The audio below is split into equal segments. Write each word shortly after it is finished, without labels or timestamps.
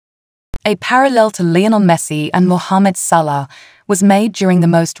A parallel to Lionel Messi and Mohamed Salah was made during the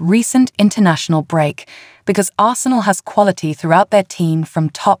most recent international break because Arsenal has quality throughout their team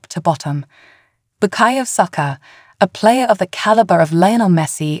from top to bottom. Bukayo Saka, a player of the caliber of Lionel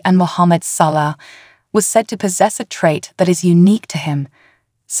Messi and Mohamed Salah, was said to possess a trait that is unique to him.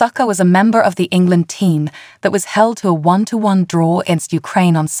 Saka was a member of the England team that was held to a 1-1 draw against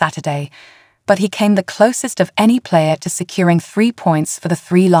Ukraine on Saturday, but he came the closest of any player to securing 3 points for the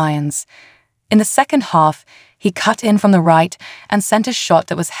Three Lions. In the second half, he cut in from the right and sent a shot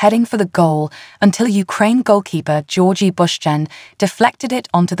that was heading for the goal until Ukraine goalkeeper Georgi Bushchan deflected it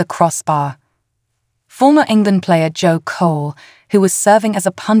onto the crossbar. Former England player Joe Cole, who was serving as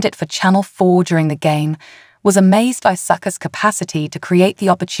a pundit for Channel 4 during the game, was amazed by Saka's capacity to create the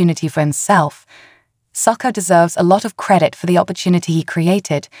opportunity for himself. Saka deserves a lot of credit for the opportunity he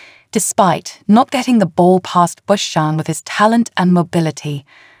created, despite not getting the ball past Bushchan with his talent and mobility.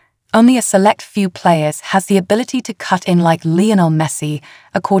 Only a select few players has the ability to cut in like Lionel Messi,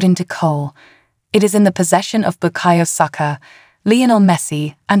 according to Cole. It is in the possession of Bukayo Saka, Lionel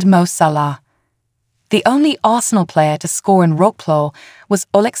Messi and Mo Salah. The only Arsenal player to score in Wrocław was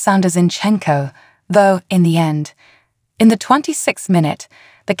Alexander Zinchenko, though in the end. In the 26th minute,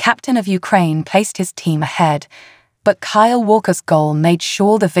 the captain of Ukraine placed his team ahead, but Kyle Walker's goal made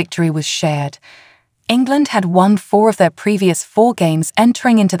sure the victory was shared. England had won 4 of their previous 4 games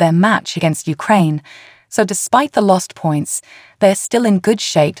entering into their match against Ukraine, so despite the lost points, they're still in good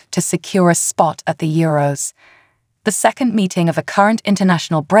shape to secure a spot at the Euros. The second meeting of a current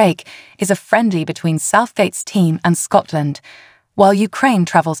international break is a friendly between Southgate's team and Scotland, while Ukraine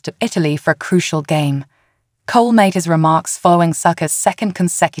travels to Italy for a crucial game. Cole made his remarks following Saka's second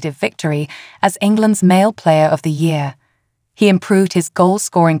consecutive victory as England's Male Player of the Year. He improved his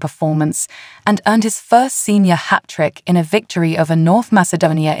goal-scoring performance and earned his first senior hat-trick in a victory over North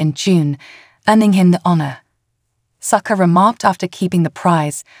Macedonia in June, earning him the honour. Saka remarked after keeping the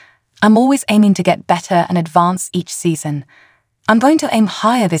prize, "I'm always aiming to get better and advance each season. I'm going to aim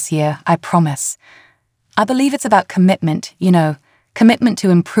higher this year, I promise. I believe it's about commitment, commitment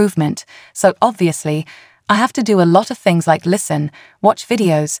to improvement, so obviously, I have to do a lot of things like listen, watch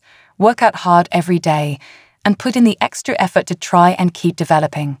videos, work out hard every day, and put in the extra effort to try and keep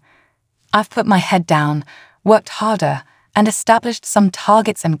developing. I've put my head down, worked harder, and established some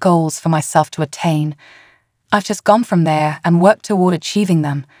targets and goals for myself to attain. I've just gone from there and worked toward achieving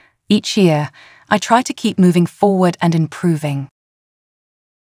them. Each year, I try to keep moving forward and improving."